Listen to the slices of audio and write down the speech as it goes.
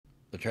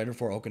The trailer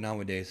for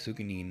Okinawa de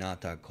Suki ni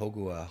Natta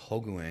Kogua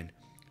Hōgen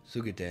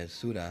Sugite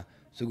Suda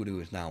Suguru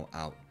is now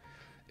out.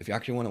 If you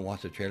actually want to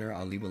watch the trailer,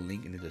 I'll leave a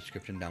link in the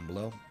description down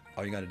below.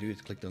 All you gotta do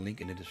is click the link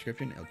in the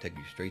description, it'll take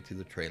you straight to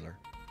the trailer.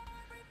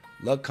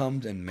 Love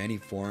comes in many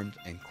forms,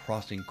 and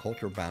crossing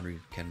cultural boundaries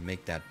can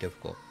make that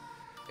difficult.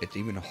 It's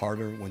even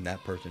harder when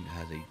that person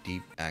has a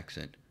deep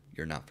accent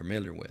you're not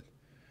familiar with.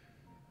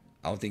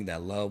 I don't think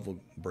that love will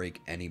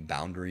break any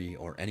boundary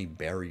or any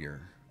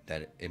barrier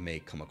that it may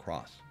come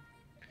across.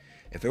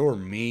 If it were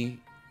me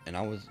and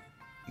I was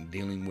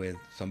dealing with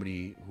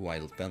somebody who I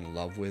fell in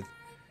love with,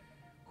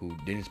 who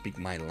didn't speak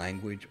my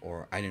language,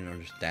 or I didn't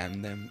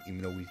understand them,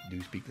 even though we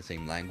do speak the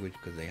same language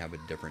because they have a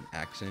different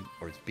accent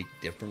or speak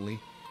differently,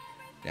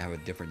 they have a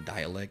different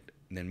dialect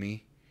than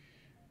me,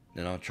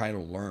 then I'll try to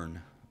learn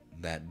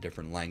that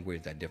different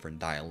language, that different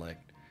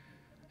dialect,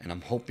 and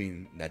I'm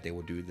hoping that they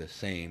will do the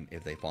same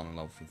if they fall in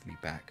love with me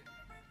back.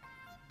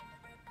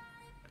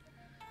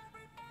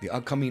 The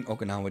upcoming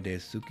Okinawa de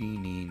Suki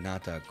ni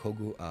Natta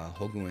Kogu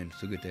Hōgen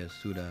Sugite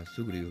Suda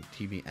Suguru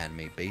TV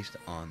anime based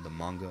on the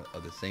manga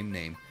of the same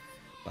name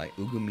by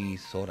Ugumi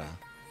Sora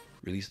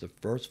released the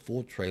first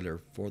full trailer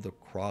for the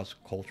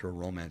cross-cultural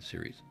romance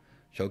series,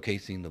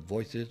 showcasing the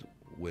voices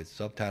with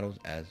subtitles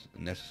as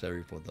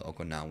necessary for the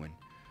Okinawan.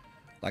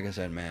 Like I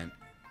said, man,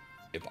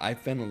 if I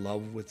fell in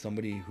love with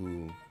somebody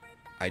who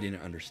I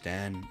didn't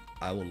understand,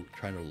 I will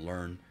try to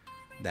learn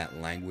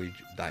that language,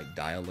 that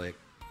dialect,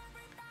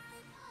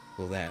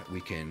 so that we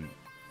can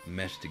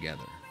mesh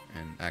together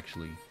and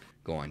actually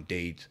go on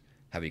dates,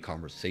 have a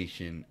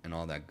conversation, and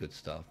all that good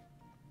stuff.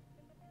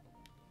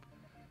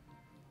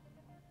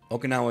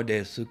 Okinawa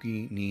de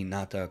Suki ni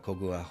Natta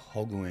Kogua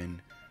Hōgen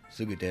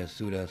Sugite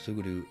Suda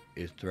Suguru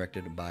is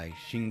directed by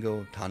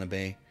Shingo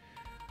Tanabe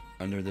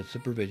under the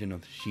supervision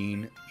of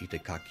Shin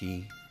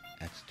Itakaki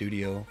at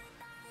Studio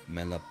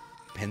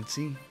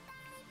Melapensi,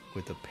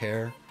 with the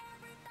pair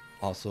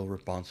also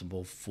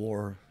responsible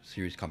for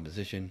series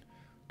composition.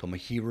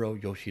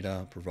 Tomohiro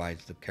Yoshida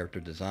provides the character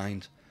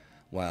designs,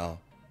 while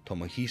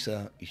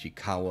Tomohisa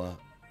Ishikawa,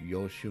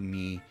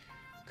 Yoshimi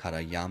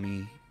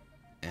Karayami,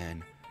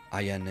 and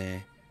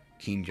Ayane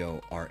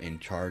Kinjo are in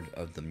charge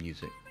of the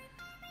music.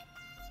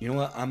 You know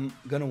what? I'm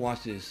gonna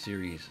watch this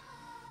series.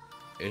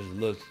 It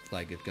looks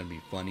like it's gonna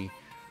be funny.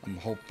 I'm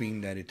hoping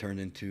that it turns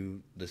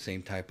into the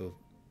same type of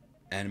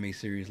anime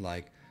series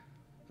like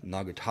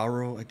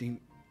Nagatoro, I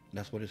think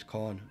that's what it's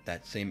called.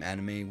 That same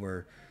anime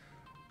where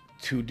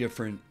two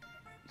different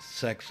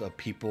sects of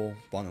people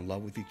fall in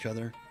love with each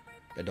other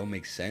that don't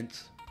make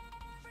sense.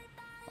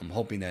 I'm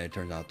hoping that it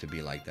turns out to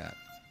be like that.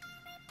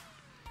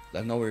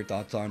 Let us know what your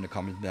thoughts are in the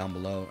comments down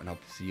below, and I'll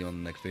see you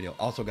on the next video.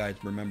 Also, guys,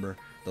 remember,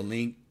 the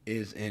link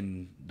is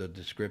in the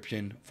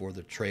description for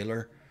the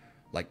trailer.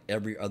 Like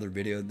every other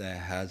video that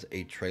has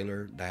a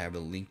trailer that I have a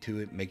link to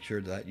it, make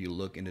sure that you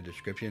look in the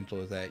description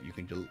so that you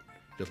can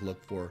just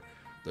look for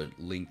the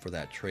link for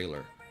that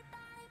trailer.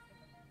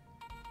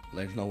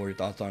 Let us know what your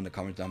thoughts are in the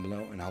comments down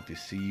below, and I hope to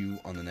see you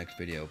on the next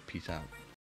video. Peace out.